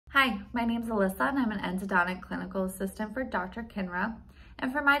Hi, my name is Alyssa and I'm an endodontic clinical assistant for Dr. Kinra. And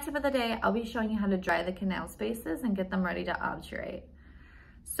for my tip of the day, I'll be showing you how to dry the canal spaces and get them ready to obturate.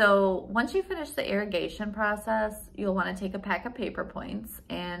 So once you finish the irrigation process, you'll want to take a pack of paper points,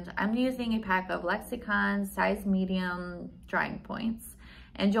 and I'm using a pack of Lexicon size medium drying points.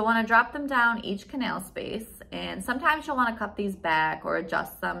 And you'll want to drop them down each canal space, and sometimes you'll want to cut these back or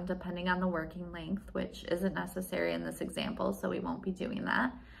adjust them depending on the working length, which isn't necessary in this example, so we won't be doing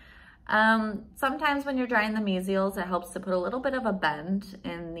that. Sometimes when you're drying the mesials, it helps to put a little bit of a bend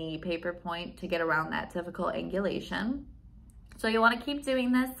in the paper point to get around that difficult angulation. So you want to keep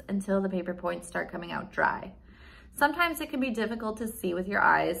doing this until the paper points start coming out dry. Sometimes it can be difficult to see with your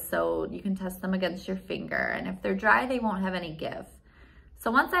eyes, so you can test them against your finger, and if they're dry, they won't have any give.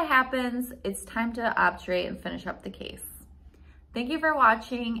 So once that happens, it's time to obturate and finish up the case. Thank you for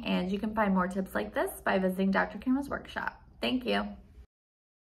watching, and you can find more tips like this by visiting Dr. Kinra's workshop. Thank you.